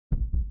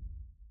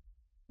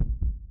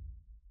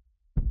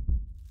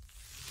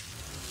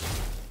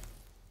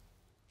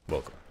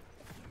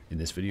In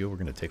this video, we're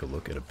going to take a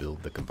look at a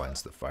build that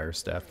combines the fire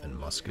staff and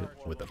musket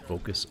with a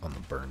focus on the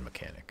burn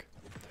mechanic.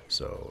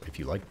 So if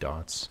you like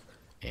dots,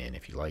 and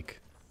if you like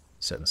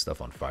setting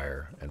stuff on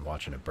fire and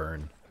watching it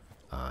burn,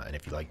 and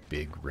if you like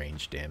big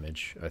range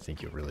damage, I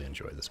think you'll really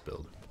enjoy this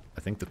build.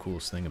 I think the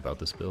coolest thing about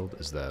this build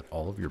is that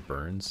all of your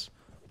burns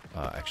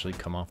actually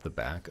come off the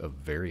back of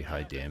very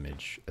high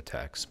damage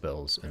attack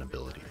spells and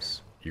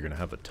abilities. You're going to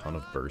have a ton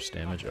of burst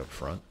damage up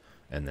front,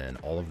 and then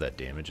all of that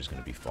damage is going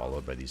to be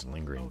followed by these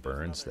lingering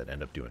burns that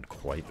end up doing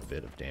quite a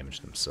bit of damage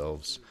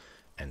themselves.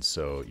 And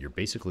so you're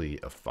basically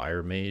a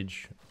fire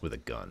mage with a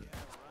gun.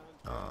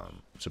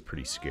 It's a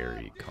pretty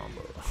scary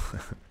combo.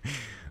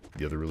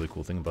 The other really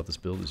cool thing about this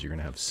build is you're going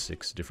to have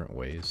 6 different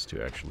ways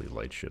to actually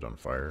light shit on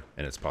fire,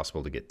 and it's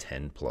possible to get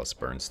 10 plus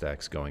burn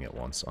stacks going at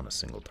once on a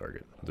single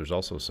target. There's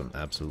also some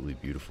absolutely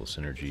beautiful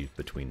synergy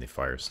between the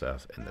fire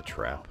staff and the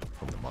trap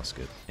from the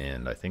musket,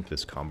 and I think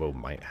this combo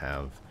might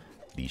have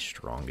the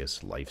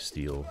strongest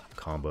lifesteal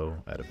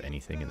combo out of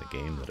anything in the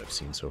game that I've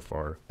seen so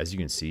far. As you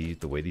can see,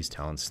 the way these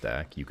talents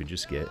stack, you could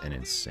just get an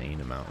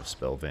insane amount of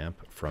spell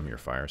vamp from your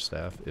fire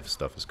staff if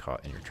stuff is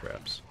caught in your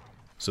traps.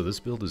 So this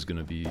build is going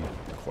to be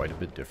quite a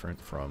bit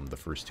different from the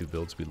first 2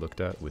 builds we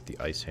looked at with the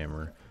ice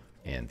hammer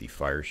and the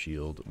fire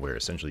shield, where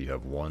essentially you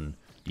have one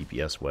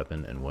DPS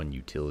weapon and one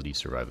utility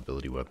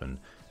survivability weapon,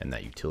 and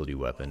that utility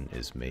weapon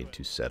is made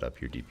to set up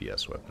your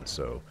DPS weapon.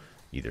 So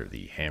either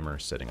the hammer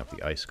setting up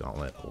the ice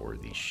gauntlet or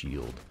the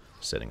shield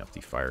setting up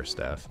the fire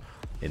staff.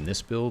 In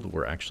this build,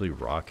 we're actually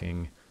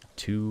rocking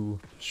 2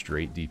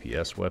 straight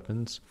DPS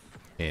weapons,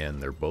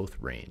 and they're both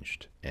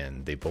ranged,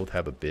 and they both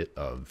have a bit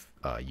of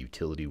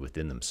utility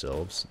within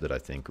themselves that I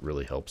think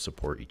really helps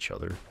support each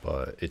other.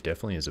 But it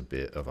definitely is a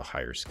bit of a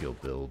higher skill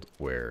build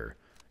where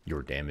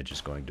your damage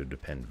is going to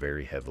depend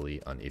very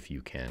heavily on if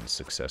you can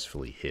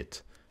successfully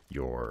hit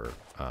your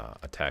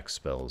attack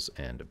spells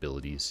and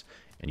abilities,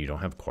 and you don't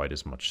have quite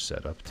as much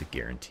setup to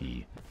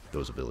guarantee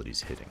those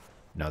abilities hitting.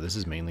 Now, this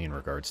is mainly in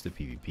regards to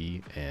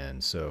PvP,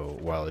 and so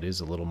while it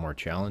is a little more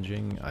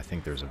challenging, I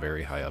think there's a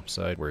very high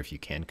upside where if you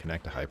can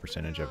connect a high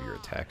percentage of your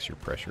attacks, your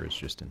pressure is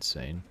just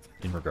insane.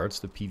 In regards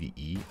to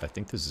PvE, I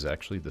think this is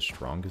actually the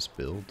strongest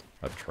build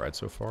I've tried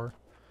so far.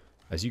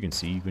 As you can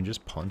see, you can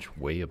just punch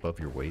way above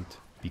your weight.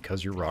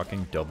 Because you're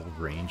rocking double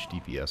range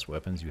DPS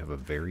weapons, you have a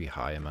very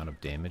high amount of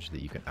damage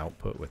that you can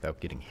output without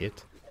getting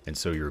hit. And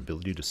so your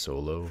ability to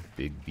solo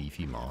big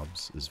beefy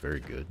mobs is very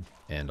good.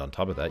 And on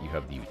top of that, you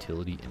have the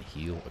utility and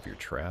heal of your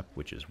trap,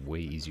 which is way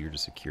easier to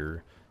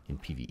secure in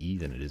PvE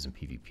than it is in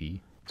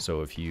PvP.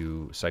 So if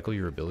you cycle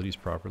your abilities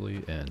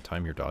properly and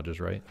time your dodges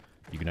right,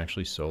 you can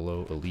actually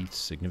solo elites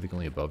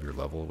significantly above your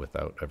level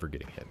without ever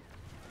getting hit.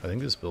 I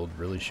think this build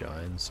really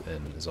shines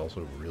and is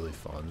also really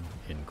fun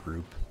in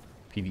group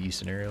PvE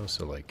scenarios,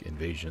 so like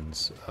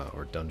invasions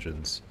or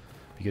dungeons.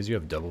 Because you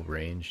have double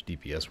range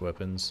DPS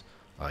weapons,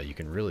 you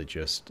can really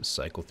just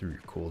cycle through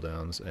your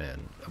cooldowns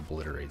and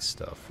obliterate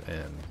stuff,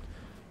 and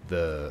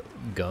the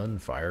gun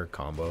fire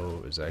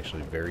combo is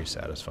actually very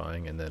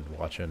satisfying, and then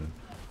watching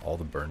all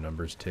the burn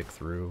numbers tick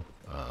through,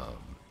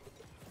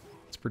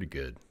 it's pretty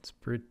good. It's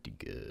pretty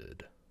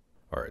good.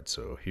 Alright,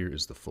 so here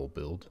is the full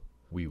build.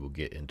 We will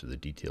get into the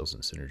details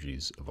and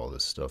synergies of all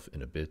this stuff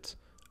in a bit,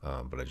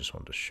 but I just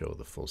wanted to show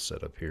the full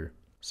setup here.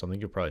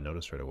 Something you'll probably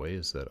notice right away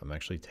is that I'm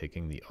actually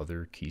taking the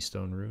other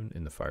keystone rune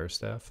in the fire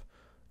staff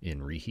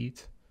in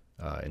reheat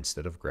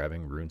instead of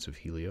grabbing runes of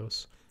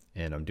Helios,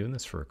 and I'm doing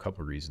this for a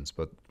couple reasons,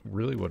 but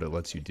really what it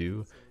lets you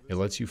do, it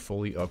lets you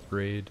fully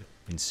upgrade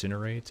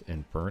incinerate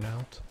and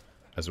burnout,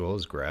 as well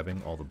as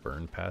grabbing all the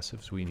burn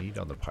passives we need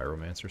on the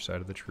pyromancer side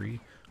of the tree,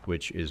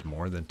 which is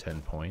more than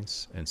 10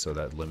 points, and so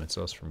that limits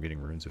us from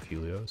getting runes of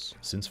Helios.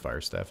 Since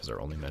fire staff is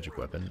our only magic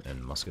weapon and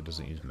musket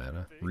doesn't use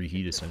mana,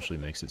 reheat essentially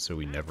makes it so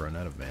we never run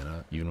out of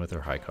mana, even with our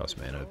high cost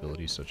mana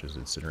abilities such as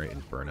incinerate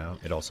and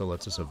burnout. It also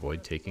lets us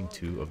avoid taking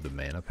 2 of the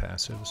mana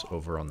passives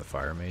over on the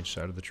fire mage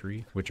side of the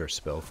tree, which are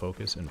spell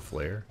focus and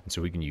flare, and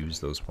so we can use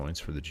those points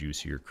for the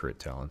juicier crit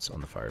talents on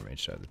the fire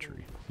mage side of the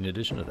tree. In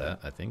addition to that,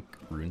 I think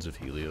runes of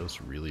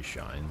Helios really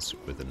shines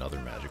with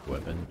another magic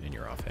weapon in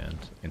your offhand,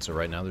 and so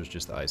right now there's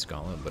just the ice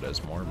gauntlet, but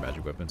as more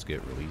magic weapons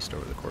get released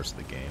over the course of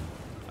the game,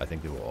 I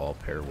think they will all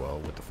pair well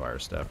with the fire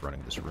staff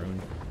running this rune,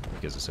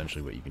 because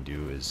essentially what you can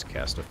do is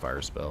cast a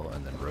fire spell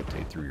and then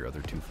rotate through your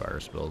other 2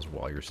 fire spells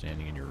while you're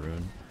standing in your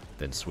rune,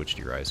 then switch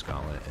to your ice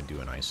gauntlet and do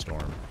an ice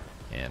storm,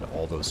 and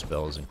all those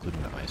spells,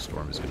 including the ice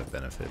storm, is going to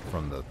benefit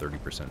from the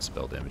 30%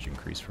 spell damage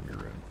increase from your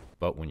rune.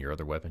 But when your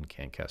other weapon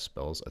can't cast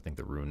spells, I think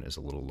the rune is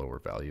a little lower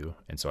value,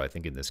 and so I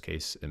think in this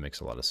case it makes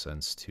a lot of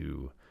sense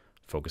to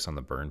focus on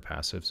the burn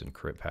passives and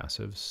crit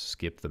passives,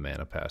 skip the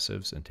mana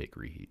passives, and take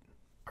reheat.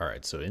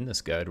 Alright, so in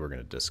this guide we're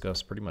going to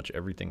discuss pretty much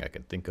everything I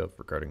can think of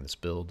regarding this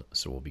build.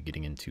 So we'll be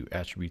getting into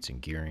attributes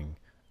and gearing,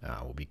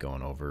 we'll be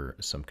going over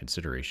some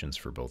considerations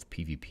for both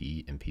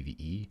PvP and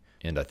PvE,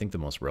 and I think the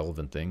most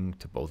relevant thing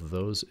to both of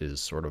those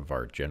is sort of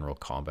our general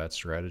combat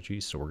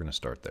strategy, so we're going to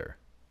start there.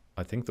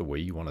 I think the way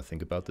you want to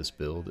think about this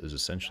build is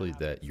essentially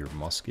that your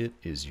musket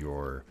is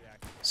your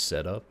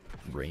setup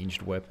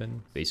ranged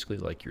weapon, basically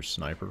like your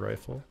sniper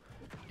rifle,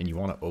 and you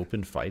want to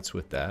open fights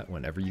with that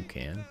whenever you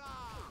can.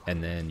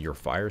 And then your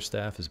fire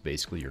staff is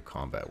basically your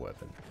combat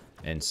weapon.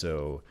 And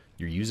so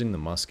you're using the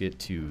musket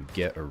to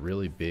get a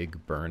really big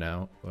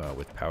burnout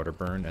with powder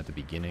burn at the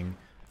beginning,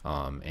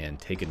 and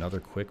take another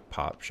quick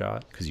pop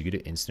shot because you get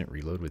an instant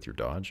reload with your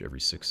dodge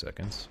every 6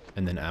 seconds.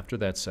 And then after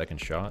that second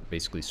shot,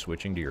 basically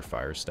switching to your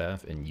fire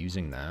staff and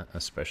using that,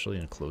 especially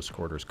in close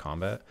quarters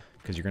combat,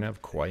 because you're going to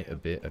have quite a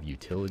bit of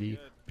utility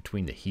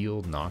between the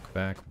heal,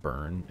 knockback,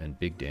 burn, and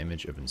big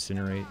damage of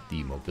incinerate,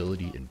 the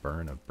mobility and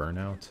burn of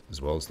burnout,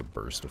 as well as the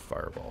burst of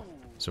fireball.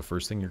 So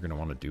first thing you're going to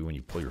want to do when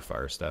you pull your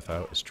fire staff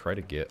out is try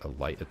to get a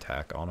light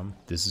attack on them.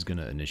 This is going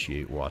to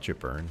initiate Watch It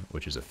Burn,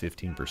 which is a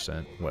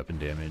 15% weapon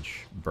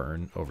damage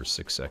burn over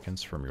 6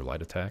 seconds from your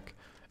light attack.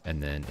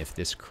 And then if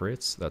this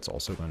crits, that's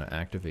also going to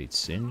activate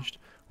Singed,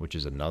 which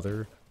is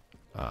another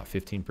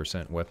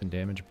 15% weapon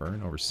damage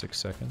burn over 6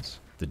 seconds.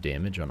 The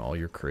damage on all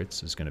your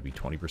crits is going to be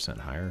 20%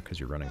 higher because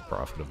you're running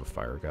Prophet of a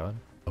Fire God.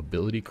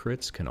 Ability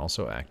crits can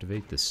also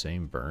activate this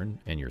same burn,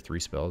 and your 3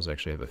 spells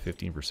actually have a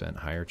 15%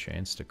 higher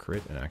chance to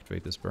crit and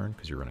activate this burn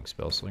because you're running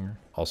Spellslinger.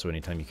 Also,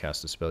 anytime you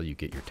cast a spell, you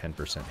get your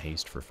 10%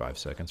 haste for 5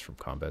 seconds from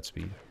combat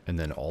speed. And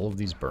then all of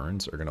these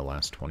burns are going to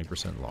last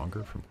 20%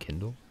 longer from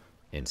Kindle.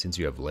 And since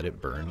you have Let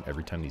It Burn,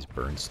 every time these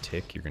burns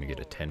tick, you're going to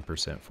get a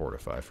 10%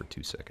 fortify for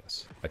 2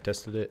 seconds. I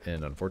tested it,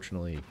 and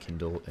unfortunately,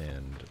 Kindle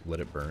and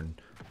Let It Burn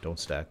don't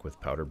stack with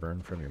Powder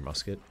Burn from your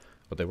musket,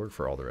 but they work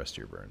for all the rest of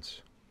your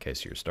burns. Okay,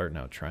 so you're starting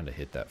out trying to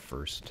hit that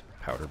first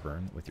powder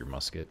burn with your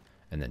musket,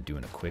 and then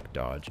doing a quick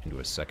dodge into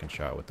a second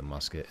shot with the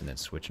musket, and then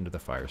switching to the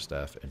fire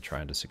staff and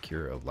trying to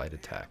secure a light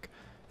attack.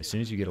 As soon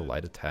as you get a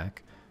light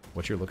attack,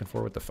 what you're looking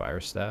for with the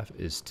fire staff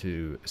is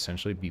to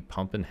essentially be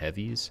pumping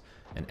heavies,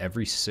 and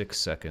every 6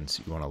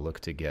 seconds you want to look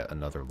to get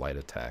another light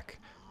attack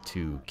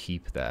to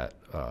keep that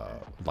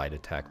light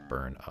attack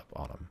burn up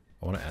on them.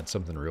 I want to add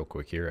something real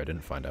quick here. I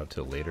didn't find out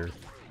till later.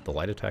 The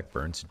light attack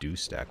burns do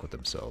stack with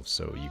themselves,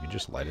 so you can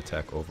just light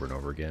attack over and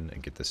over again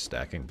and get this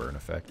stacking burn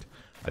effect.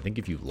 I think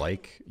if you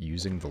like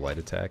using the light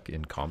attack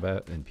in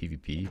combat and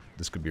PvP,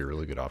 this could be a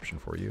really good option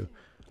for you.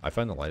 I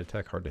find the light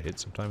attack hard to hit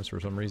sometimes for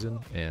some reason,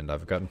 and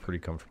I've gotten pretty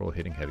comfortable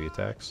hitting heavy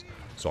attacks,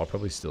 so I'll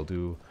probably still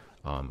do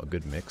a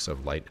good mix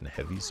of light and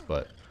heavies,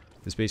 but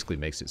this basically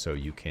makes it so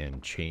you can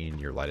chain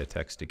your light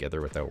attacks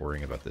together without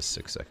worrying about this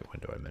 6-second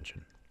window I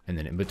mentioned. And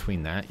then in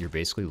between that, you're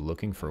basically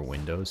looking for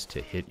windows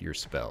to hit your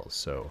spells.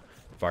 So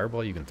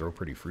Fireball you can throw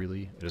pretty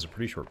freely. It has a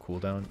pretty short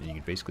cooldown, and you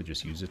can basically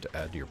just use it to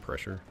add to your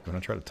pressure. You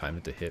want to try to time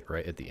it to hit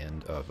right at the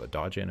end of a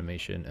dodge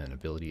animation and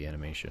ability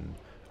animation,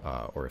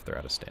 or if they're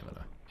out of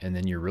stamina. And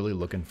then you're really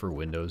looking for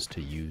windows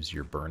to use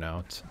your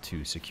burnout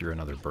to secure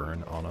another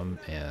burn on them,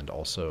 and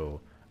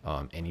also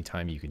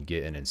anytime you can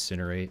get an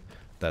incinerate,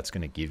 that's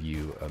going to give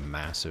you a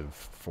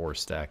massive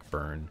 4-stack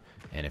burn,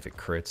 and if it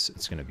crits,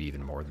 it's going to be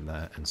even more than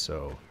that. And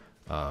so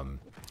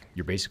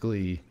you're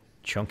basically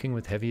chunking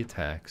with heavy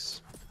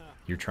attacks.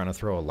 You're trying to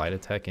throw a light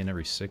attack in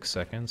every 6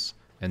 seconds,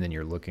 and then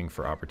you're looking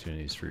for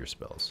opportunities for your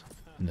spells.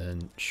 And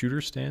then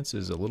shooter stance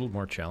is a little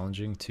more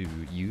challenging to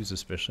use,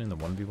 especially in the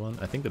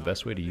 1v1. I think the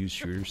best way to use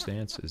shooter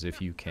stance is if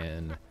you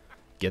can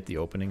get the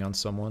opening on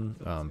someone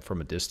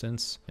from a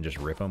distance and just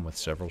rip them with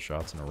several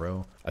shots in a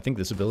row. I think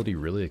this ability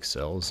really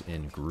excels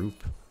in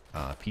group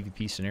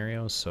PvP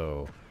scenarios,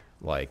 so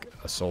like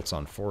assaults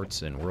on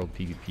forts in world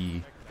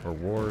PvP, or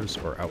wars,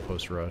 or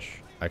outpost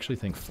rush. I actually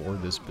think for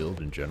this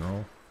build in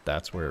general,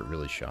 that's where it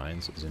really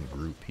shines, is in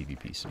group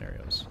PvP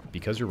scenarios.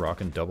 Because you're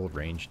rocking double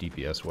range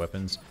DPS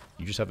weapons,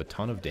 you just have a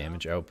ton of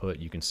damage output,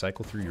 you can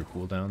cycle through your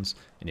cooldowns,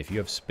 and if you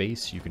have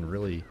space, you can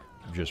really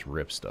just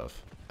rip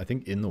stuff. I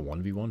think in the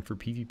 1v1 for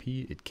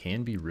PvP, it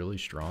can be really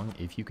strong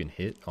if you can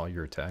hit all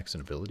your attacks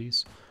and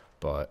abilities,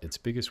 but its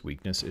biggest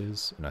weakness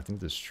is, and I think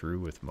this is true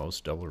with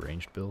most double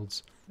ranged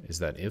builds, is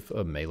that if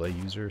a melee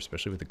user,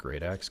 especially with a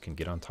great axe, can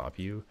get on top of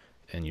you,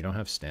 and you don't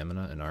have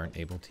stamina and aren't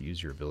able to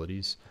use your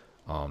abilities,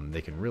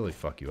 they can really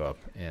fuck you up,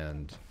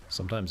 and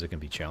sometimes it can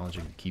be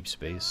challenging to keep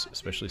space,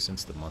 especially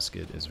since the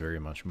musket is very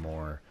much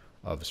more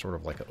of sort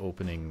of like an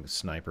opening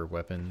sniper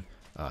weapon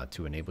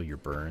to enable your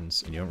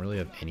burns, and you don't really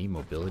have any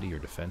mobility or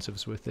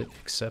defensives with it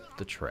except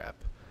the trap.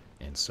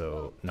 And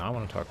so now I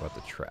want to talk about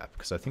the trap,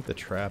 because I think the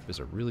trap is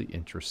a really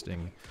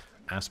interesting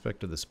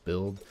aspect of this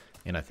build,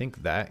 and I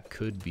think that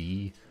could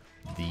be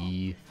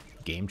the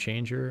game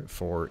changer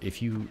for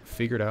if you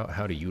figured out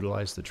how to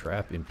utilize the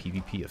trap in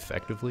PvP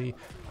effectively.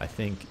 I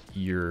think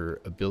your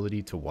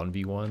ability to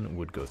 1v1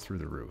 would go through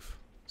the roof.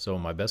 So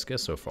my best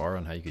guess so far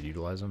on how you could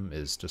utilize them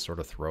is to sort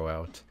of throw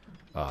out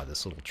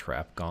this little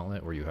trap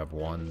gauntlet where you have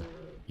one,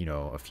 you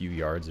know, a few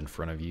yards in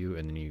front of you,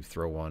 and then you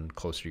throw one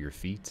closer to your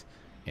feet,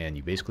 and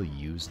you basically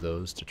use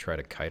those to try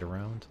to kite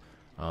around.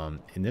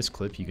 In this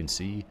clip you can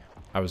see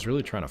I was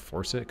really trying to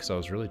force it, because I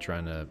was really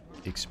trying to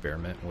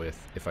experiment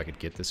with if I could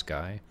get this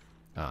guy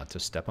to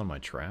step on my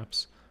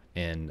traps,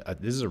 and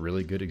this is a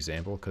really good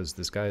example because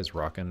this guy is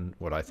rocking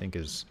what I think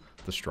is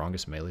the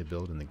strongest melee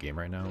build in the game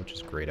right now, which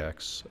is Great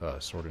Axe,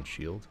 Sword and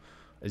Shield.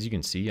 As you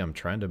can see, I'm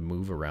trying to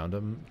move around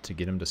him to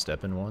get him to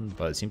step in one,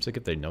 but it seems like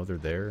if they know they're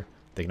there,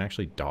 they can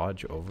actually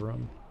dodge over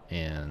them,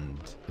 and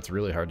it's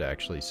really hard to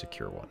actually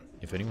secure one.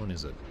 If anyone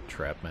is a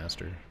trap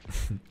master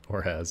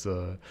or has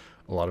a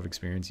lot of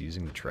experience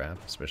using the trap,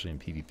 especially in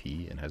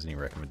PvP, and has any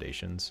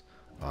recommendations,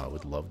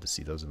 would love to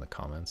see those in the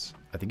comments.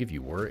 I think if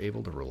you were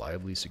able to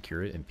reliably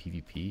secure it in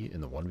PvP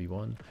in the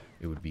 1v1,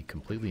 it would be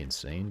completely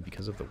insane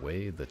because of the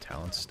way the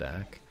talents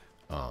stack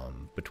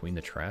between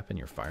the trap and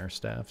your fire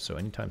staff. So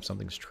anytime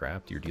something's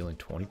trapped, you're dealing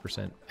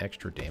 20%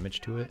 extra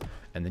damage to it,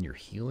 and then you're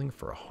healing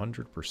for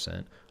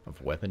 100%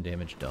 of weapon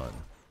damage done.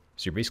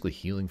 So you're basically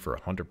healing for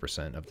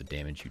 100% of the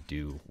damage you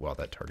do while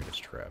that target is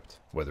trapped,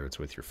 whether it's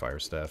with your fire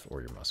staff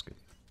or your musket.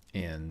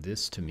 And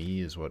this, to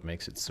me, is what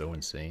makes it so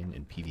insane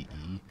in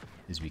PvE,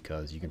 is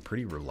because you can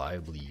pretty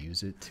reliably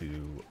use it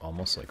to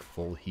almost like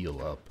full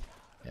heal up,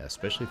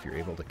 especially if you're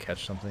able to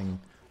catch something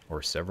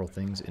or several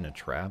things in a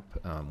trap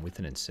with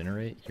an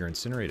incinerate. Your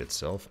incinerate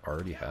itself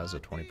already has a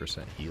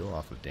 20% heal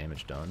off of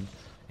damage done,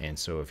 and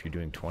so if you're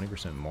doing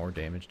 20% more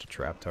damage to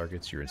trap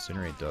targets, your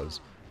incinerate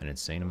does an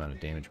insane amount of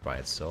damage by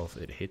itself.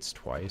 It hits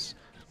twice,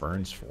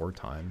 burns 4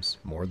 times,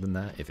 more than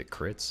that if it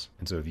crits.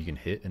 And so if you can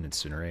hit an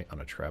incinerate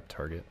on a trap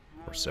target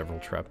or several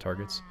trap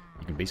targets,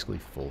 you can basically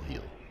full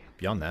heal.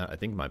 Beyond that, I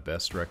think my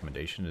best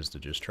recommendation is to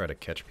just try to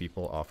catch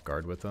people off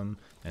guard with them.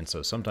 And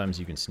so sometimes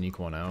you can sneak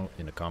one out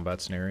in a combat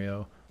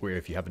scenario where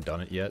if you haven't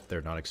done it yet,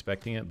 they're not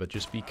expecting it, but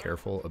just be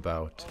careful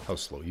about how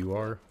slow you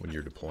are when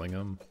you're deploying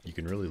them. You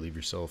can really leave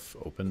yourself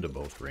open to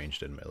both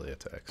ranged and melee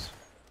attacks.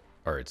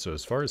 Alright, so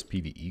as far as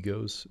PvE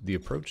goes, the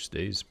approach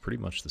stays pretty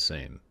much the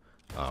same,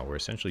 where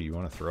essentially you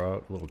want to throw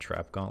out a little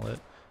trap gauntlet.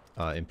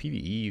 In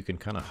PvE, you can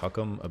kind of huck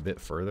them a bit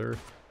further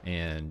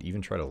and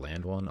even try to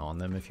land one on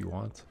them if you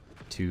want,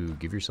 to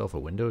give yourself a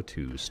window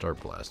to start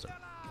blasting.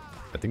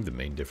 I think the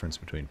main difference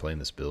between playing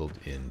this build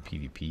in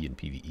PvP and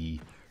PvE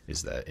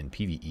is that in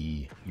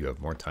PvE, you have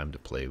more time to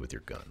play with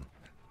your gun,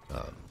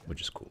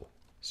 which is cool.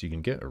 So you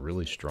can get a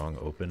really strong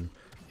open,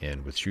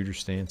 and with shooter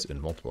stance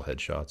and multiple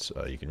headshots,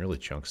 you can really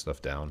chunk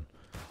stuff down.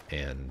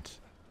 And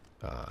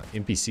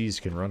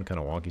NPCs can run kind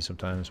of wonky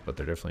sometimes, but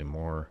they're definitely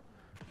more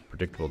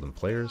predictable than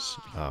players.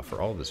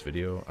 For all of this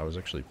video, I was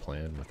actually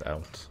playing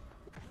without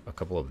a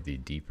couple of the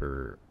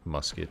deeper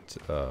musket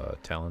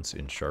talents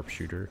in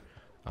sharpshooter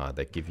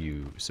that give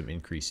you some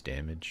increased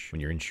damage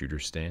when you're in shooter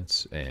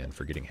stance and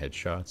for getting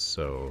headshots.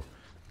 So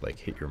like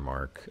hit your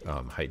mark,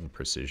 heightened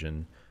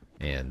precision,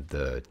 and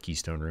the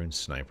keystone rune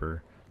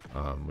sniper,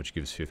 which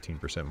gives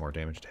 15% more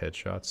damage to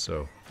headshots.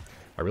 So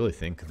I really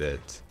think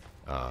that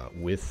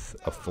with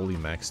a fully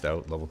maxed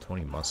out level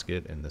 20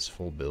 musket and this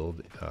full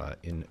build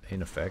in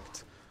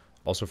effect,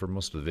 also for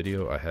most of the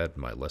video I had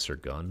my lesser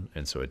gun,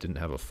 and so it didn't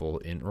have a full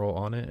int roll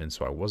on it, and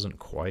so I wasn't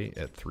quite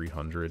at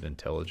 300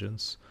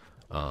 intelligence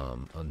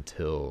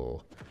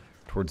until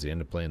towards the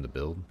end of playing the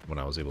build, when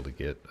I was able to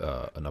get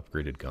an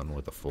upgraded gun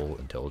with a full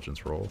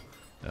intelligence roll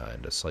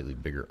and a slightly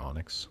bigger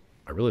onyx.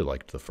 I really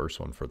liked the first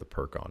one for the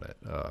perk on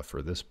it.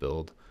 For this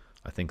build,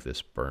 I think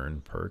this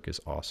burn perk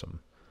is awesome.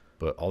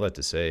 But all that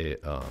to say,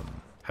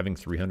 having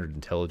 300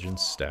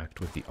 intelligence stacked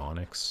with the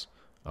onyx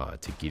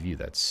to give you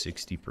that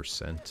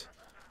 60%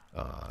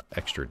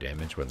 extra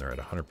damage when they're at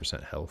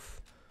 100%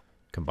 health,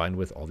 combined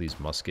with all these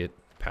musket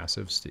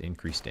passives to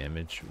increase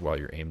damage while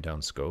you're aimed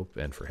down scope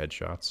and for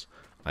headshots,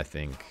 I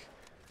think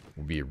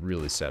will be a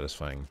really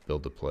satisfying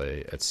build to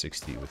play at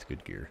 60 with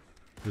good gear.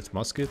 With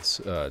muskets,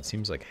 it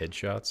seems like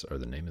headshots are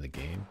the name of the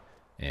game,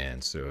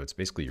 and so it's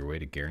basically your way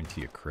to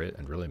guarantee a crit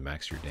and really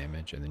max your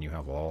damage, and then you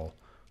have all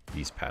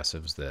these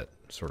passives that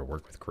sort of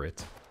work with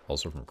crit.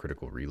 Also from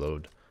critical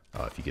reload,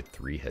 if you get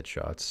 3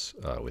 headshots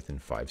within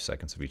 5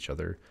 seconds of each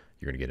other,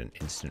 you're going to get an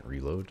instant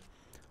reload.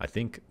 I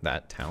think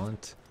that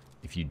talent,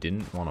 if you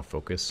didn't want to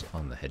focus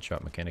on the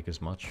headshot mechanic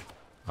as much,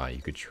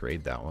 you could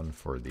trade that one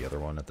for the other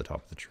one at the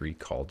top of the tree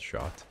called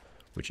Shot,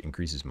 which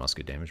increases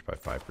musket damage by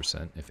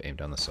 5% if aimed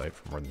down the sight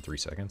for more than 3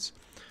 seconds.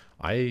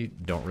 I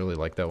don't really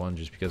like that one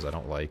just because I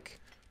don't like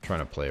trying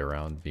to play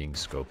around being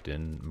scoped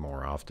in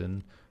more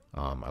often.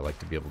 I like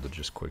to be able to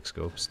just quick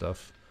scope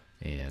stuff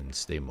and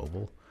stay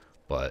mobile.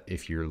 But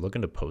if you're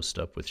looking to post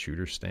up with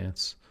shooter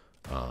stance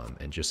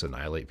and just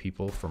annihilate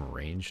people from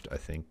ranged, I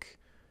think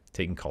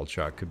taking called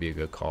shot could be a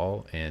good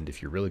call. And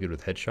if you're really good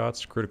with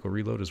headshots, critical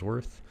reload is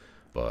worth.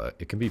 But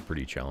it can be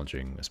pretty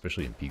challenging,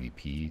 especially in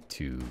PvP,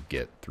 to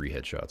get 3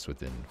 headshots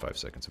within 5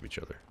 seconds of each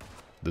other.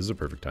 This is a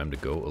perfect time to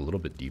go a little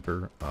bit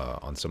deeper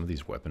on some of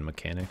these weapon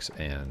mechanics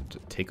and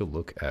take a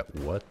look at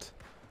what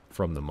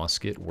from the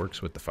musket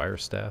works with the fire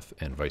staff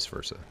and vice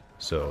versa.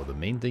 So the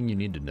main thing you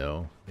need to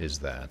know is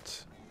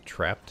that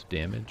trapped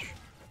damage,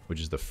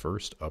 which is the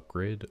first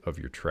upgrade of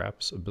your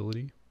traps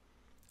ability,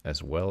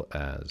 as well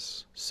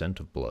as scent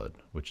of blood,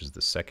 which is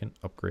the second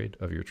upgrade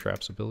of your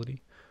traps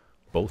ability,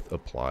 both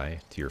apply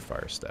to your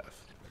fire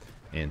staff.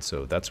 And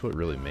so that's what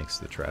really makes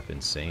the trap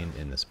insane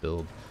in this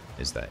build,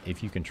 is that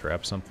if you can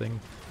trap something,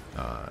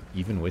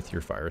 even with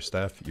your fire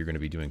staff, you're going to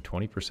be doing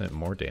 20%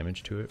 more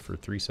damage to it for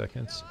 3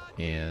 seconds,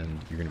 and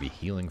you're going to be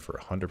healing for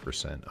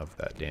 100% of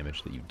that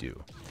damage that you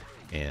do.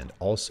 And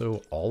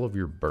also, all of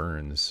your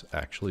burns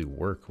actually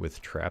work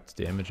with trapped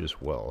damage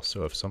as well.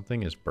 So if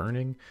something is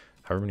burning,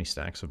 however many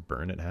stacks of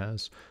burn it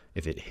has,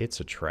 if it hits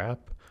a trap,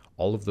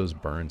 all of those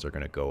burns are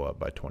going to go up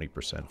by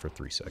 20% for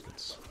 3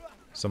 seconds.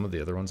 Some of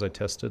the other ones I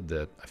tested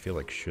that I feel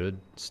like should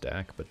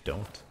stack but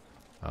don't,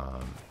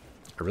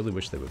 I really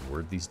wish they would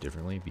word these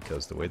differently,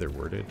 because the way they're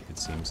worded, it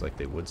seems like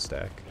they would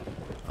stack.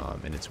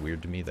 And it's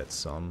weird to me that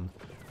some,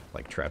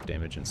 like trap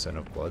damage and scent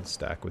of blood,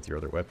 stack with your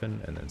other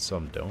weapon, and then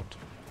some don't,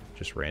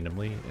 just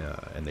randomly,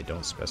 and they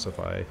don't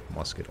specify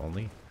musket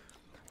only.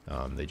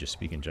 They just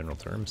speak in general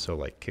terms, so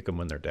like kick them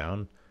when they're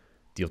down,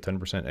 deal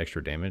 10%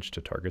 extra damage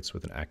to targets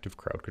with an active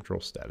crowd control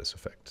status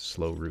effect,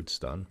 slow root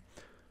stun.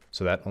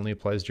 So that only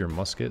applies to your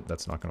musket,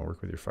 that's not going to work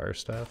with your fire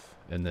staff.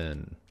 And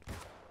then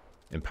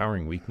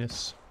empowering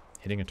weakness,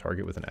 hitting a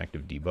target with an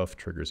active debuff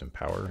triggers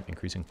empower,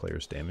 increasing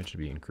players' damage to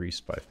be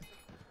increased by,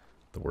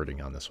 the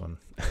wording on this one,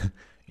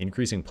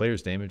 increasing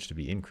players' damage to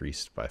be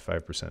increased by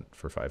 5%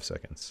 for 5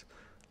 seconds.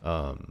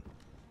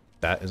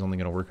 That is only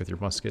going to work with your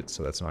musket,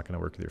 so that's not going to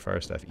work with your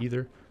fire staff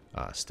either.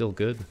 Still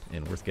good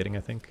and worth getting,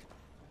 I think.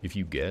 If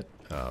you get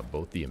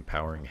both the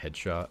empowering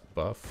headshot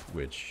buff,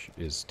 which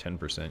is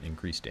 10%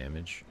 increased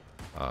damage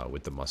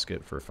with the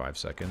musket for 5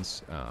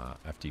 seconds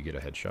after you get a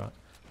headshot,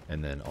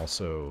 and then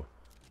also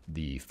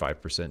the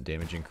 5%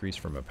 damage increase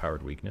from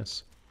empowered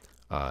weakness,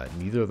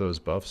 neither of those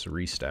buffs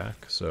restack,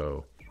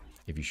 so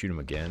if you shoot them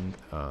again,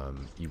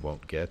 you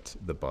won't get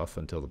the buff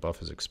until the buff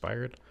has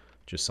expired.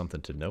 Just something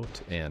to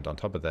note. And on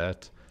top of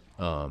that,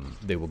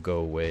 they will go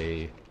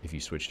away if you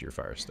switch to your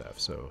fire staff,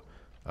 so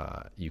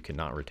you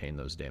cannot retain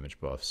those damage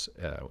buffs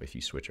if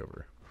you switch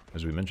over.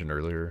 As we mentioned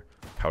earlier,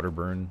 powder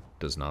burn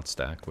does not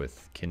stack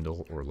with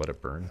kindle or let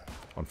it burn,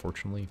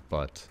 unfortunately,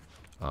 but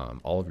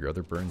all of your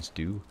other burns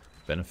do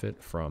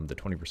benefit from the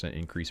 20%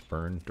 increased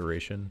burn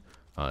duration,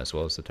 as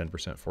well as the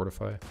 10%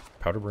 fortify.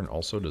 Powder burn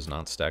also does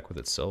not stack with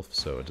itself,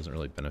 so it doesn't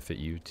really benefit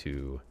you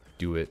to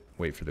do it,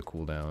 wait for the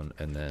cooldown,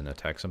 and then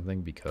attack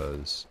something,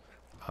 because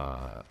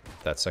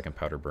that second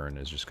powder burn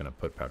is just going to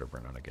put powder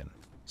burn on again.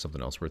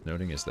 Something else worth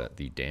noting is that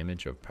the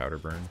damage of powder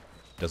burn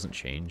doesn't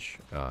change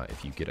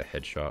if you get a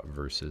headshot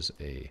versus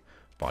a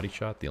body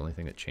shot. The only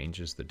thing that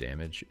changes the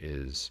damage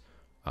is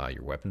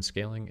your weapon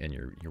scaling and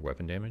your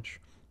weapon damage,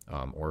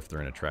 or if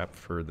they're in a trap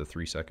for the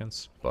 3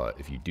 seconds. But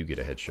if you do get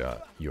a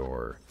headshot,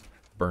 your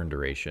burn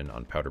duration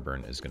on powder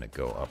burn is going to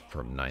go up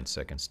from 9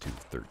 seconds to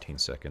 13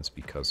 seconds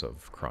because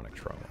of chronic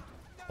trauma.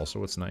 Also,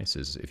 what's nice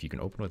is if you can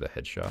open with a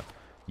headshot,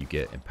 you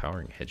get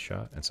empowering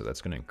headshot, and so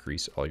that's going to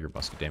increase all your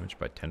musket damage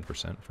by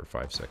 10% for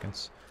 5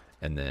 seconds.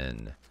 And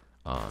then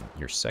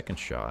your second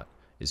shot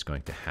is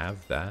going to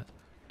have that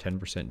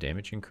 10%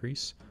 damage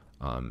increase,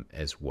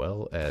 as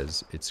well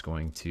as it's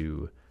going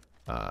to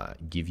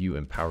give you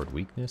empowered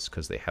weakness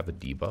because they have a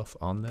debuff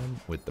on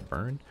them with the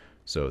burn.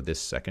 So this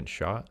second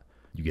shot,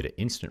 you get an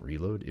instant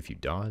reload if you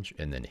dodge,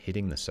 and then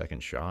hitting the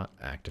second shot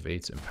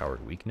activates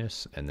empowered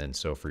weakness. And then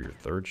so for your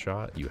third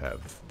shot, you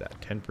have that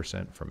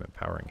 10% from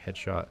empowering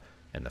headshot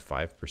and the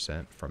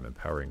 5% from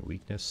empowering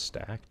weakness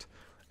stacked.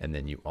 And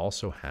then you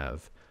also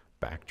have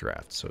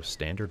backdraft. So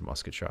standard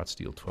musket shots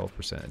deal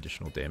 12%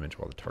 additional damage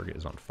while the target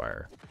is on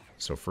fire.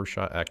 So first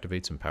shot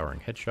activates empowering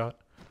headshot.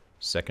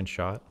 Second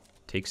shot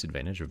takes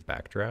advantage of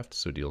backdraft,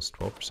 so deals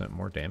 12%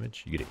 more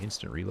damage. You get an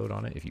instant reload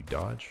on it if you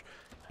dodge,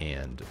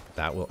 and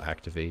that will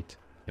activate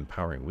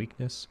empowering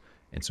weakness.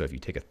 And so if you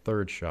take a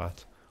third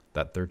shot,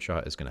 that third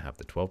shot is going to have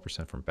the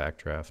 12% from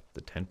backdraft,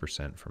 the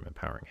 10% from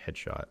empowering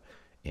headshot,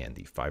 and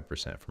the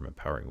 5% from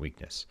empowering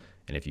weakness.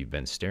 And if you've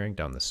been staring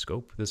down the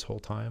scope this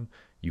whole time,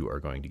 you are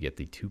going to get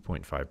the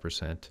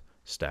 2.5%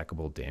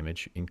 stackable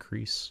damage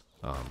increase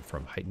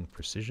from heightened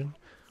precision,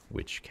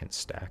 which can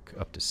stack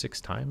up to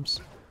 6 times.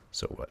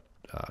 So what,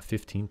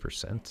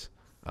 15%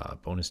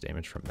 bonus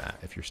damage from that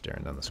if you're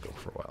staring down the scope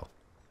for a while.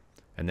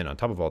 And then on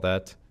top of all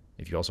that,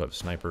 if you also have a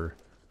sniper,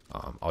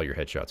 all your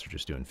headshots are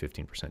just doing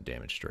 15%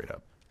 damage straight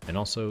up. And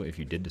also, if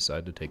you did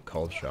decide to take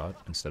called shot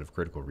instead of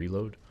critical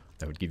reload,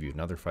 that would give you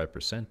another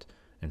 5%.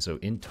 And so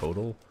in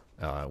total,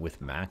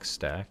 with max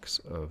stacks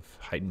of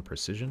heightened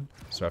precision,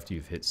 so after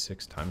you've hit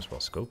 6 times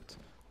while scoped,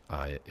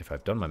 if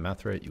I've done my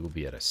math right, you will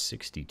be at a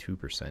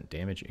 62%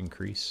 damage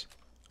increase.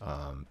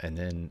 And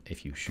then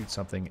if you shoot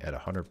something at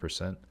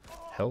 100%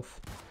 health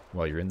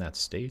while you're in that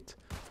state,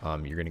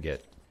 you're going to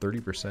get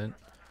 30%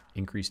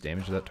 increased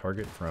damage to that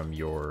target from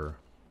your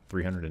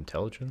 300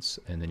 intelligence,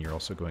 and then you're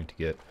also going to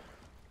get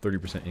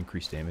 30%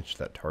 increased damage to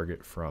that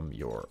target from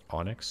your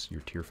onyx,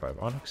 your tier 5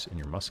 onyx, and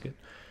your musket.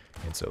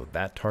 And so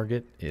that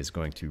target is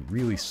going to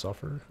really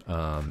suffer,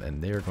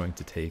 and they're going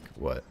to take,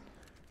 what,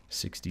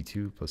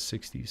 62 plus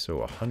 60, so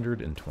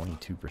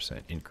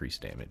 122%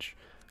 increased damage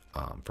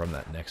from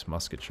that next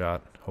musket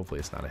shot. Hopefully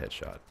it's not a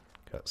headshot,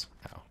 because,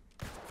 ow.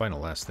 Final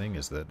last thing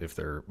is that if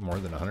they're more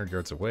than 100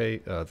 yards away,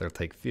 they'll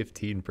take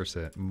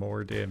 15%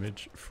 more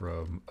damage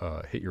from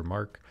hit your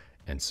mark,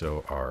 and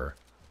so our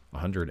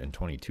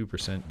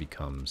 122%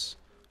 becomes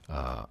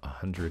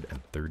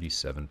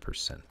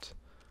 137%.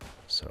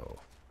 So,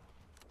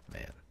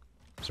 man,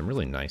 some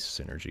really nice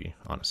synergy,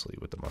 honestly,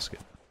 with the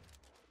musket.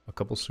 A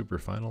couple super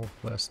final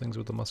last things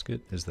with the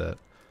musket is that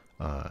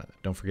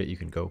don't forget you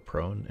can go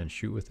prone and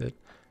shoot with it,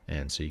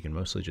 and so you can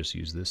mostly just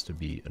use this to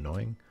be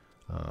annoying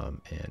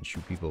and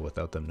shoot people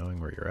without them knowing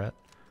where you're at.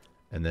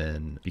 And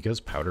then because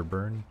powder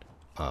burn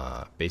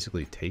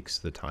basically takes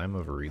the time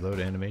of a reload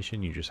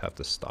animation, you just have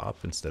to stop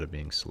instead of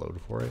being slowed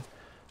for it.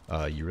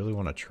 You really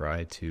want to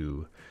try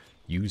to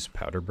use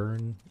powder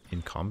burn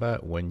in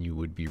combat when you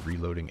would be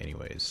reloading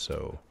anyways.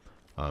 So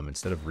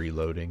instead of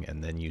reloading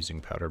and then using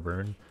powder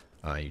burn,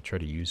 you try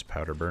to use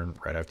powder burn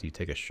right after you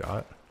take a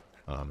shot.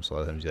 So a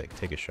lot of times you like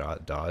take a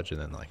shot, dodge,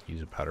 and then like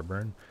use a powder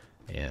burn,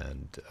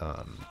 and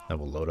that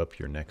will load up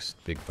your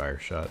next big fire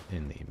shot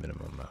in the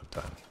minimum amount of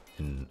time.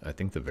 And I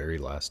think the very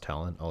last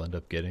talent I'll end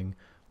up getting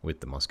with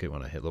the musket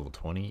when I hit level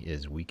 20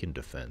 is weakened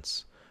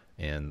defense.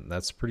 And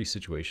that's pretty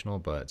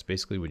situational, but it's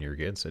basically when you're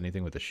against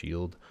anything with a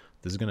shield,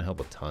 this is going to help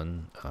a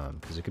ton,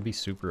 because it can be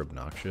super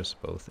obnoxious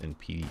both in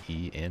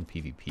PvE and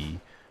PvP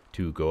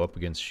to go up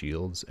against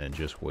shields and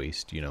just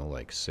waste, you know,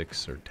 like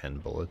 6 or 10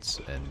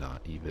 bullets and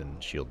not even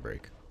shield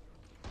break.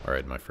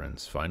 Alright, my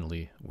friends,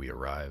 finally we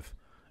arrive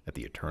at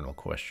the eternal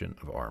question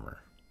of armor.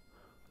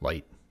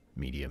 Light,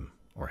 medium,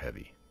 or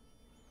heavy?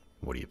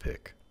 What do you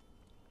pick?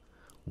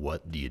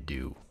 What do you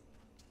do?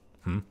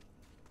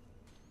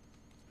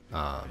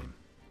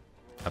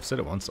 I've said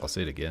it once, I'll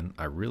say it again.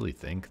 I really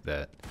think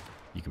that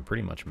you can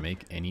pretty much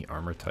make any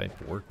armor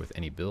type work with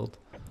any build.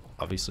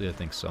 Obviously, I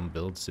think some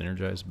builds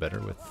synergize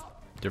better with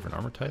different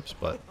armor types,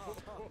 but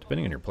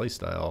depending on your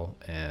playstyle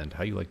and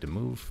how you like to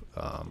move,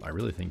 I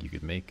really think you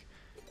could make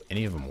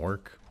any of them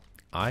work.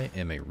 I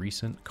am a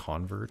recent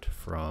convert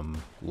from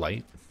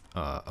light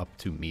up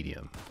to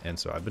medium, and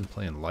so I've been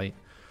playing light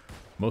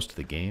most of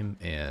the game,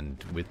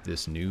 and with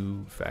this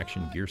new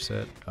faction gear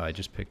set I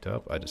just picked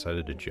up, I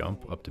decided to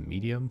jump up to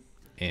medium.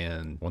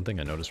 And one thing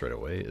I noticed right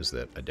away is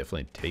that I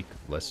definitely take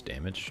less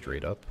damage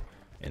straight up,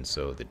 and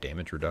so the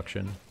damage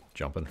reduction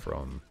jumping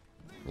from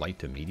light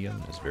to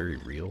medium is very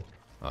real.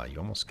 You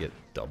almost get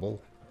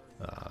double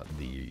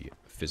the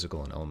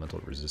physical and elemental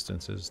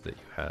resistances that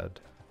you had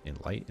in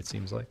light, it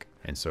seems like.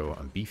 And so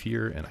I'm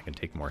beefier and I can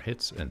take more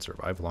hits and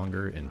survive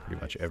longer in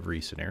pretty much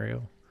every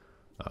scenario,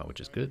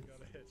 which is good.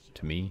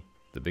 To me,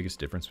 the biggest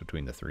difference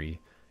between the three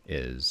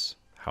is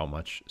how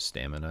much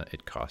stamina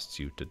it costs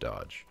you to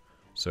dodge.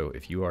 So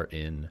if you are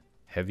in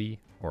heavy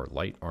or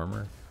light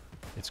armor,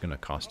 it's going to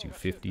cost you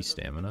 50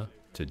 stamina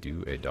to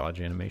do a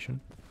dodge animation.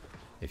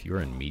 If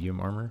you're in medium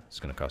armor, it's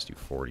going to cost you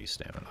 40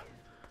 stamina.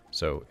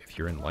 So if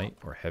you're in light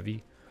or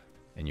heavy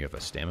and you have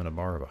a stamina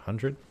bar of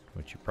 100,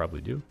 which you probably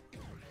do,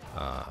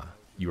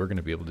 you are going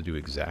to be able to do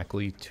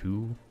exactly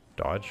 2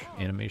 dodge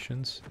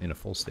animations in a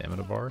full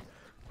stamina bar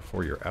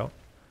before you're out.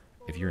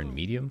 If you're in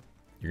medium,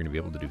 you're going to be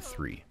able to do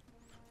 3.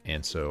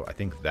 And so I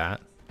think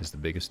that is the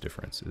biggest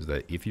difference, is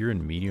that if you're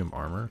in medium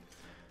armor,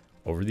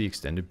 over the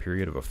extended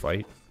period of a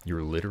fight,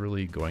 you're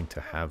literally going to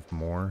have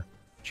more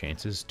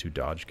chances to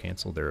dodge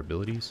cancel their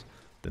abilities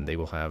than they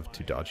will have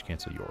to dodge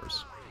cancel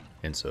yours.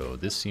 And so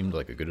this seemed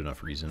like a good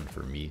enough reason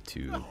for me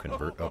to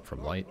convert up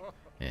from light,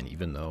 and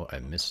even though I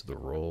miss the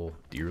role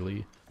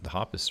dearly, the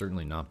hop is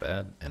certainly not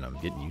bad, and I'm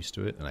getting used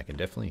to it, and I can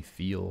definitely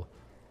feel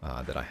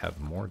that I have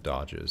more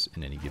dodges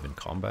in any given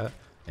combat,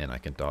 and I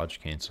can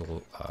dodge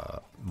cancel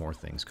more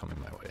things coming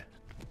my way.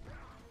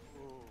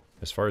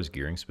 As far as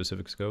gearing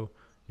specifics go,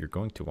 you're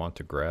going to want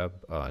to grab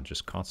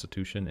just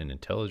Constitution and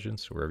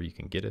Intelligence wherever you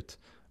can get it,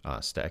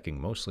 stacking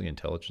mostly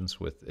Intelligence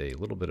with a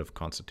little bit of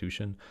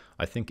Constitution.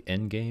 I think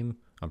endgame,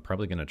 I'm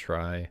probably going to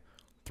try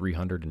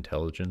 300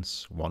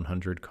 Intelligence,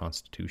 100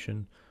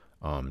 Constitution,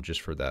 just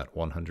for that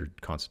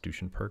 100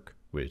 Constitution perk,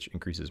 which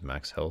increases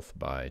max health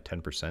by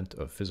 10%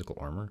 of physical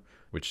armor,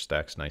 which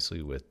stacks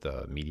nicely with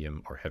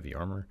medium or heavy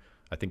armor.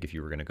 I think if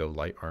you were going to go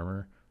light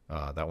armor,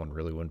 that one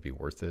really wouldn't be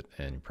worth it,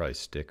 and you'd probably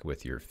stick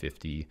with your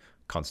 50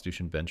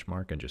 Constitution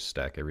benchmark and just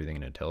stack everything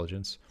in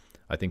Intelligence.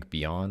 I think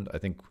beyond, I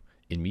think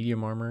in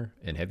medium armor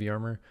and heavy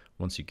armor,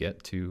 once you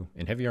get to,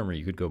 in heavy armor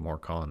you could go more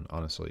con,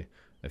 honestly,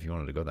 if you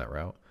wanted to go that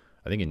route.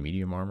 I think in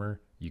medium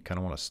armor, you kind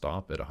of want to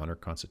stop at 100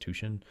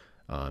 Constitution,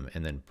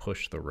 and then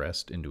push the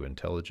rest into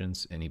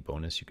Intelligence, any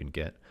bonus you can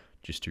get,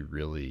 just to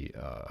really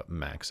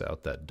max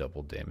out that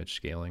double damage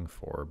scaling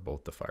for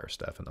both the Fire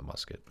Staff and the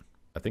Musket.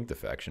 I think the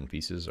faction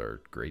pieces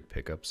are great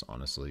pickups,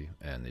 honestly,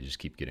 and they just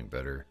keep getting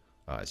better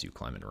as you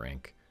climb in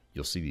rank.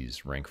 You'll see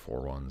these rank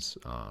 4 ones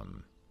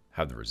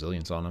have the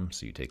resilience on them,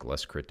 so you take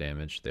less crit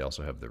damage. They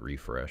also have the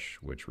refresh,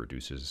 which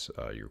reduces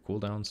your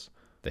cooldowns.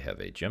 They have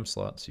a gem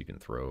slot, so you can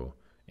throw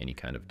any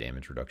kind of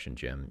damage reduction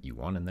gem you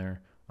want in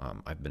there.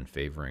 I've been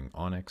favoring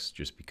Onyx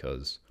just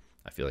because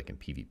I feel like in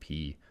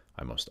PvP,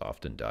 I most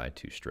often die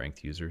to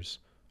strength users.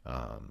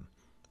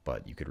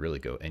 But you could really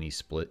go any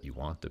split you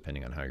want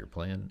depending on how you're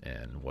playing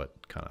and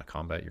what kind of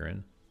combat you're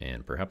in.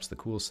 And perhaps the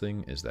coolest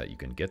thing is that you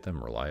can get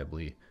them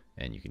reliably,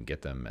 and you can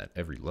get them at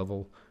every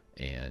level,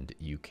 and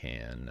you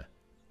can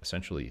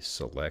essentially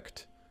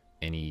select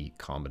any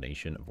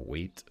combination of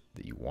weight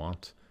that you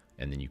want,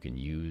 and then you can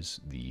use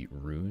the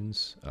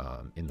runes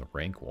in the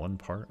rank 1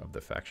 part of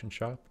the faction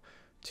shop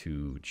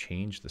to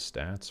change the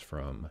stats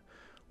from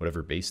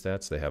whatever base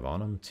stats they have on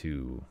them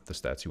to the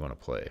stats you want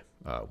to play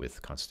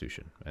with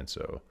Constitution. And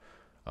so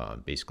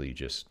basically you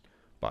just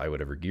buy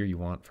whatever gear you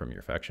want from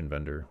your faction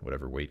vendor,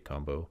 whatever weight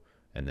combo,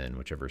 and then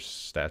whichever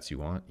stats you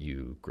want,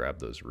 you grab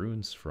those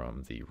runes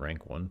from the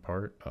rank 1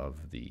 part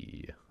of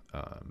the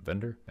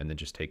vendor, and then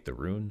just take the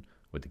rune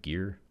with the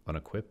gear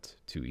unequipped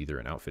to either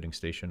an outfitting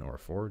station or a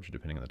forge,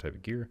 depending on the type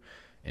of gear,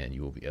 and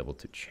you will be able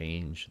to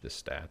change the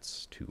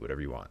stats to whatever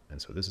you want. And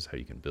so this is how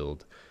you can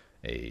build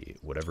a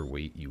whatever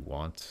weight you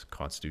want: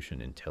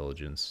 Constitution,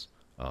 Intelligence,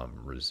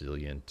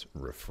 Resilient,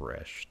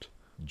 Refreshed,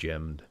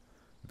 Gemmed,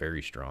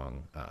 very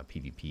strong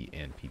PvP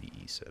and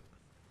PvE set.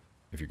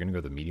 If you're going to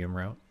go the medium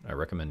route, I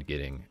recommend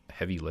getting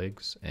heavy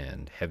legs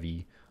and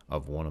heavy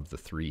of one of the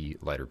 3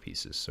 lighter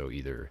pieces. So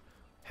either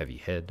heavy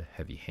head,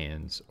 heavy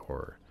hands,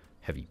 or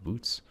heavy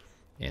boots.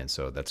 And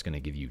so that's going to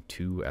give you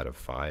 2 out of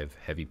 5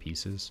 heavy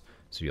pieces.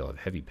 So you'll have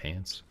heavy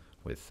pants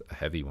with a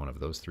heavy one of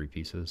those 3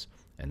 pieces,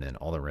 and then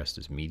all the rest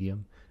is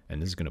medium.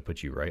 And this is going to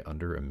put you right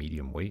under a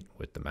medium weight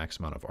with the max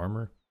amount of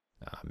armor.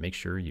 Make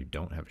sure you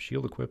don't have a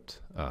shield equipped,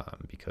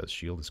 because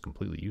shield is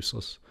completely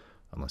useless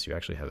unless you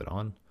actually have it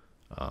on.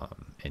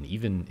 And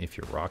even if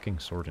you're rocking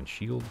sword and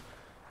shield,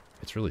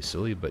 it's really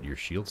silly, but your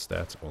shield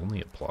stats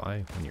only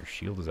apply when your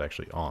shield is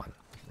actually on.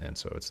 And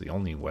so it's the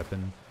only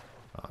weapon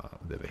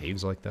that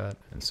behaves like that.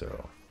 And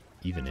so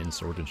even in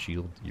sword and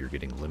shield, you're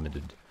getting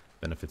limited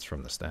benefits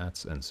from the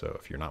stats. And so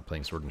if you're not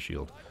playing sword and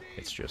shield,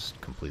 it's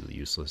just completely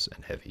useless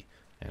and heavy.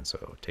 And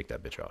so take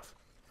that bitch off.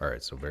 All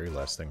right, so very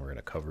last thing we're going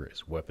to cover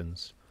is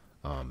weapons.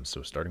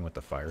 So starting with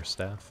the fire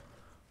staff,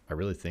 I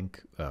really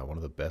think one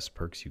of the best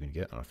perks you can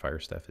get on a fire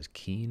staff is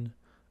Keen,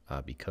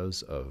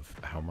 because of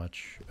how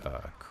much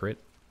crit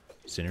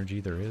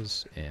synergy there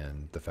is,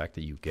 and the fact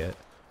that you get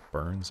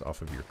burns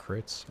off of your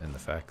crits, and the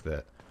fact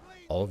that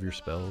all of your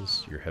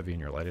spells, your heavy and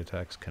your light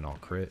attacks, can all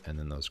crit, and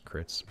then those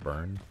crits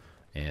burn.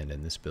 And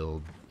in this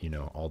build, you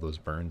know, all those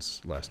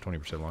burns last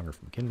 20% longer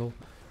from Kindle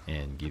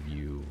and give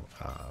you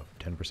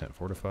 10%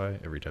 fortify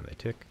every time they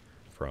tick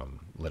from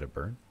Let It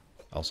Burn.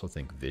 I also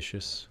think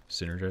Vicious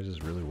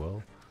synergizes really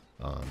well,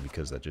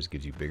 because that just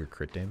gives you bigger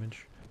crit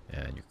damage,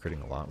 and you're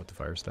critting a lot with the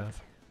fire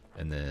staff.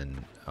 And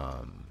then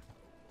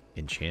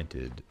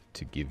Enchanted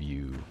to give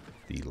you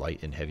the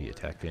light and heavy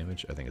attack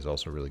damage, I think is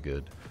also really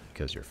good,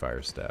 because your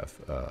fire staff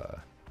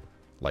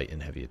light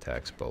and heavy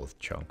attacks both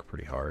chunk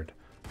pretty hard,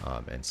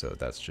 and so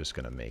that's just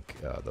going to make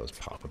those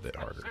pop a bit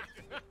harder.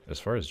 As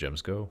far as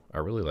gems go, I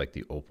really like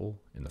the opal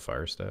in the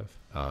fire staff,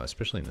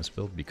 especially in this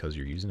build, because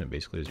you're using it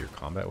basically as your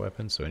combat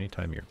weapon. So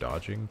anytime you're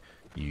dodging,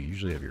 you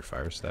usually have your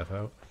fire staff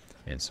out,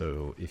 and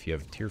so if you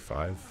have tier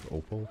 5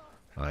 opal,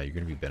 you're going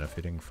to be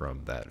benefiting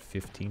from that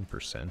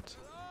 15%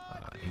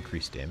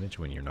 increased damage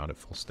when you're not at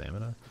full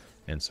stamina.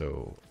 And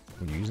so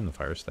when you're using the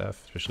fire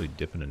staff, especially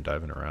dipping and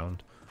diving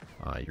around,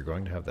 you're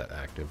going to have that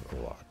active a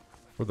lot.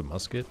 For the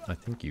musket, I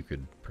think you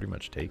could pretty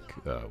much take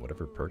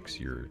whatever perks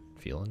you're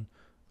feeling.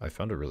 I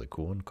found a really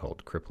cool one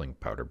called Crippling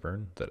Powder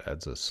Burn that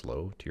adds a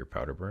slow to your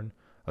powder burn.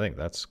 I think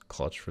that's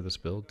clutch for this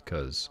build,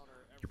 because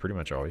you're pretty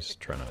much always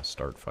trying to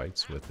start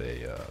fights with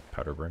a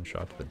powder burn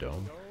shot to the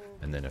dome.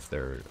 And then if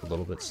they're a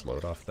little bit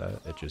slowed off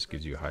that, it just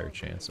gives you a higher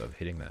chance of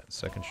hitting that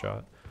second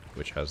shot,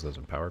 which has those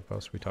empowered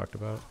buffs we talked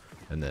about.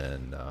 And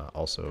then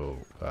also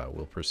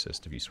will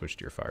persist if you switch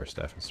to your fire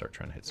staff and start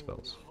trying to hit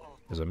spells.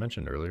 As I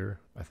mentioned earlier,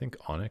 I think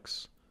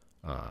Onyx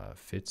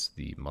fits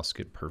the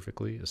musket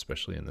perfectly,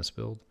 especially in this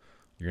build.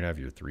 You're going to have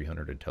your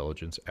 300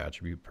 intelligence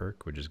attribute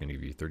perk, which is going to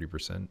give you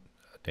 30%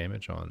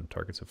 damage on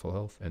targets at full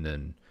health. And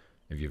then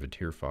if you have a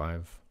tier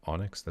 5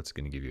 Onyx, that's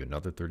going to give you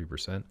another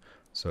 30%.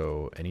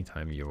 So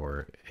anytime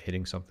you're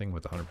hitting something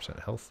with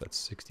 100% health,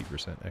 that's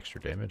 60%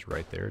 extra damage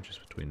right there,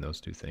 just between those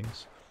two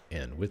things.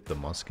 And with the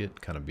musket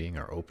kind of being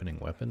our opening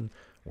weapon,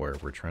 where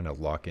we're trying to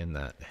lock in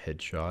that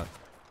headshot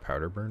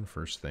powder burn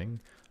first thing,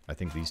 I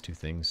think these two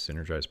things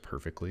synergize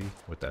perfectly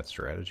with that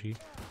strategy.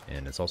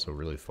 And it's also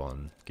really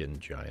fun getting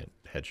giant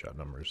headshot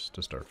numbers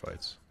to start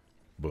fights.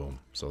 Boom.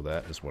 So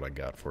that is what I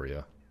got for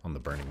you on the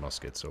Burning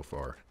Musket so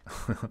far.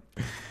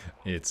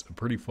 It's a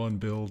pretty fun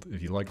build.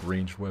 If you like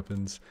ranged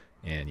weapons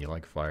and you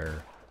like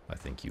fire, I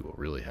think you will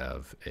really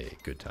have a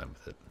good time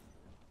with it.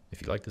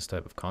 If you like this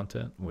type of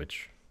content,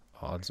 which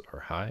odds are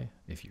high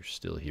if you're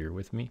still here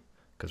with me,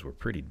 because we're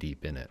pretty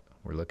deep in it.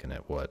 We're looking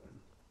at what?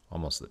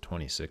 Almost the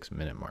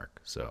 26-minute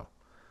mark. So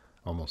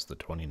almost the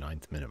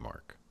 29th minute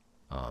mark.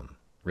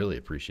 Really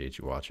appreciate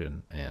you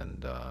watching,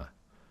 and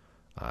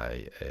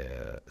I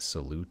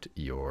salute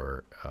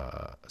your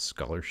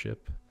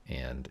scholarship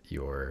and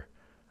your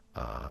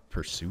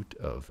pursuit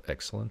of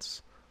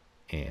excellence.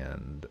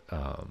 And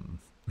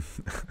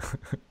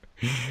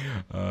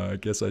I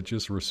guess I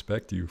just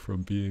respect you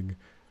from being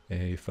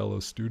a fellow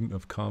student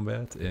of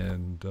combat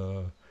and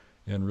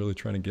really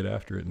trying to get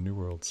after it in New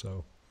World.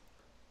 So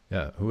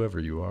yeah, whoever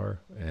you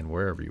are and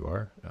wherever you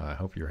are, I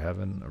hope you're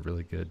having a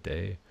really good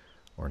day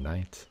or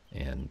night,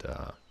 and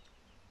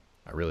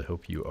I really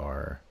hope you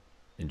are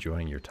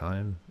enjoying your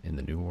time in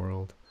the New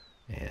World,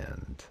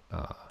 and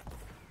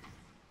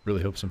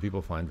really hope some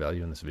people find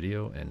value in this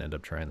video and end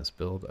up trying this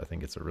build. I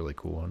think it's a really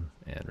cool one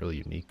and really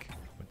unique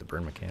with the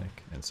burn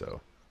mechanic. And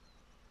so,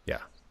 yeah,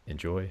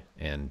 enjoy.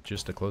 And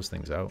just to close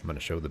things out, I'm going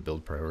to show the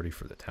build priority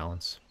for the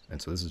talents.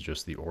 And so this is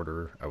just the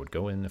order I would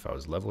go in if I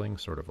was leveling,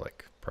 sort of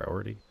like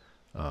priority.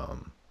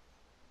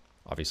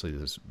 Obviously,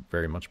 there's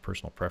very much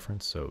personal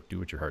preference, so do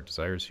what your heart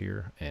desires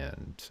here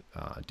and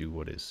do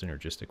what is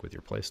synergistic with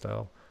your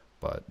playstyle.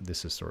 But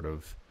this is sort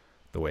of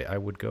the way I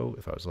would go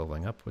if I was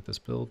leveling up with this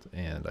build,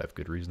 and I have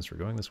good reasons for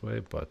going this way,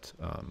 but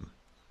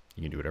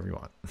you can do whatever you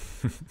want.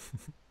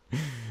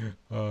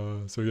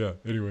 So yeah,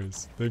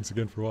 anyways, thanks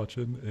again for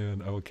watching,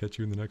 and I will catch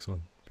you in the next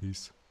one.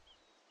 Peace.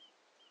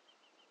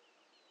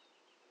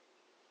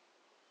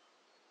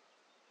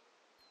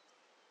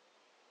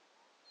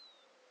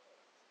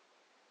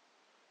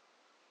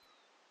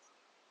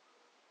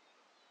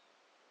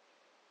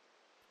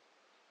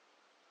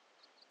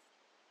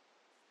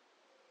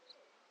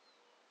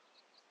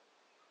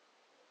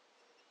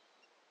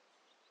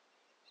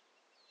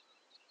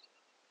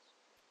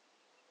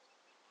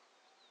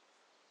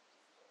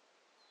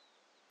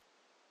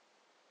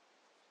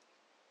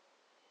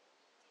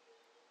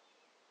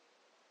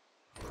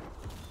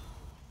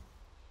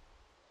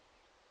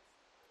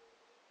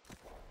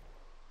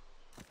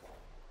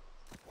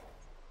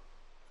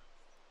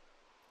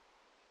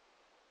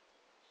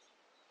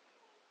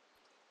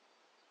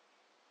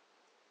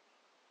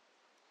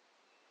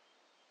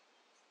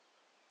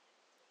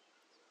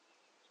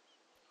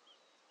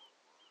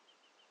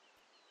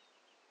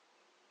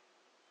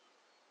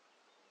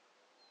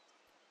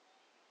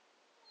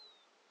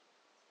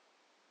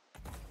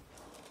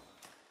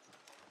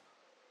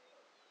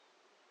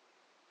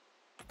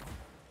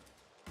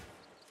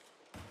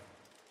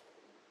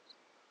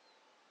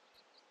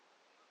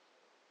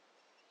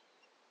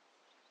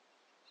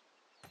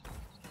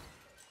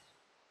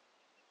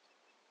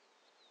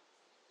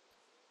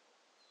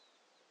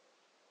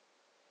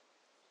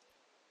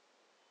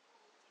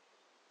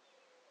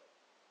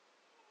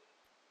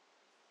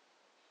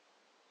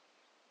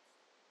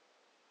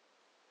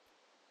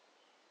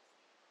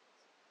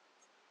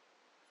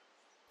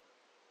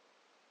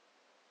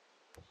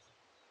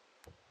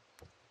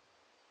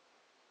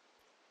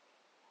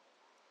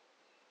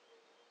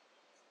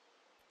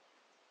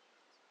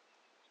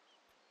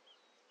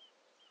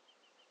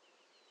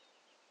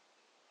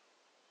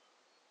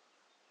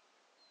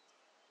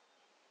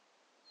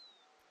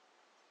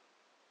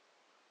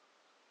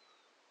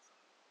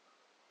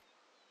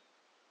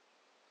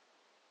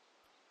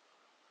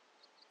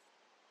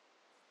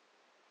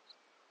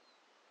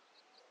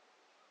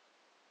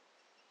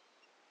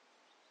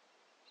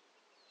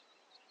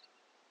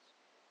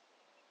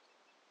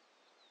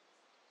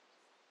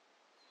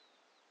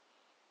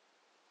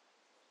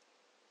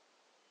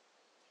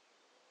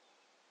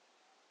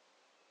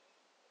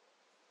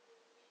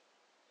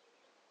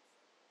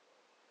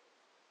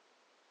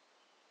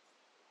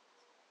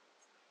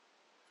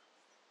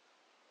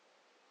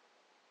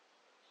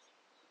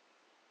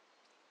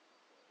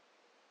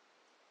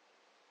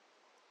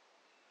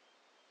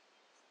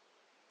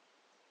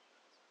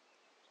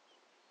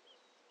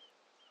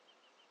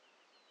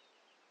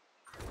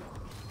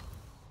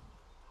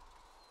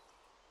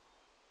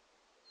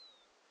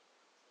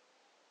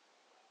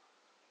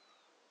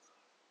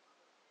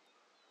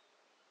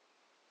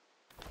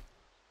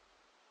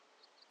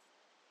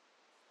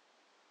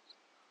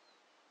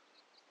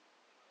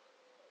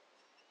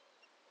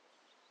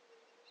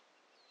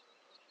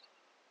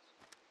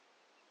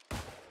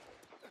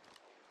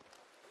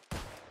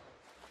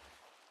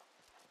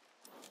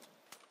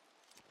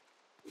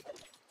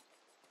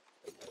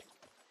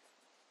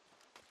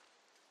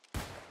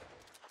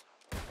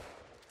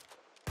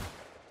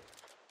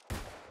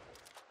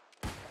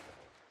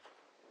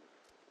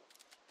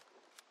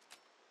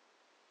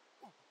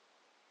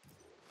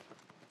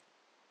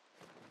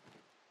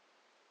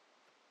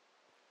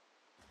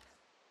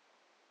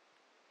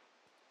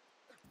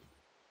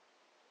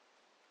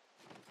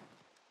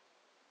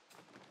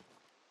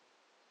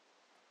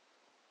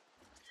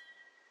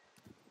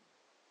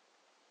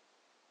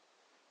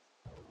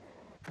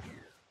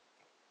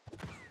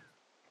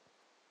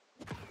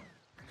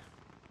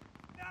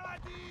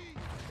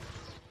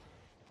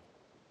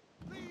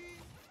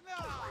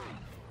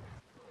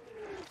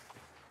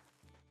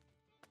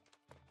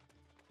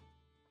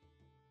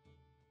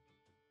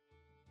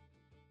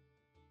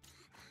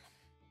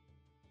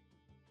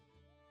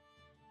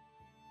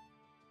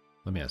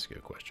 Let me ask you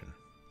a question.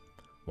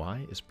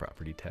 Why is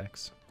property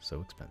tax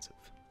so expensive?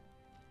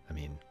 I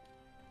mean,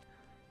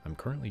 I'm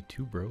currently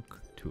too broke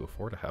to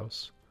afford a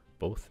house,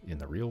 both in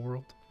the real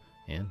world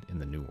and in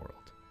the new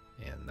world.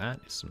 And that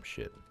is some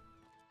shit.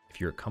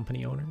 If you're a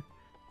company owner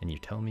and you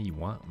tell me you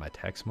want my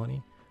tax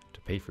money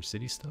to pay for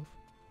city stuff,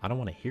 I don't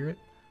want to hear it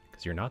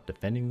because you're not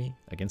defending me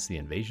against the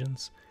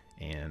invasions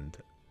and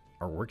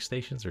our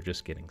workstations are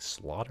just getting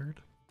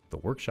slaughtered. The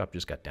workshop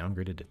just got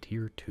downgraded to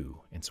tier 2,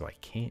 and so I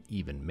can't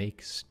even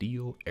make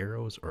steel,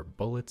 arrows, or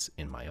bullets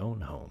in my own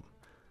home.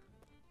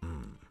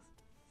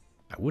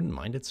 I wouldn't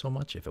mind it so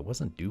much if it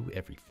wasn't due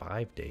every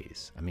 5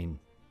 days. I mean,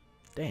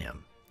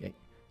 Damn.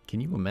 Can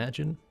you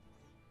imagine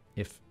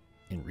if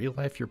in real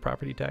life your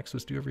property tax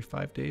was due every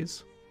 5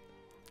 days?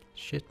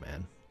 Shit,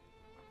 man.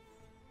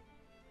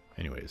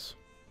 Anyways,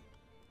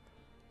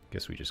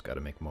 guess we just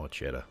gotta make more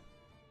cheddar.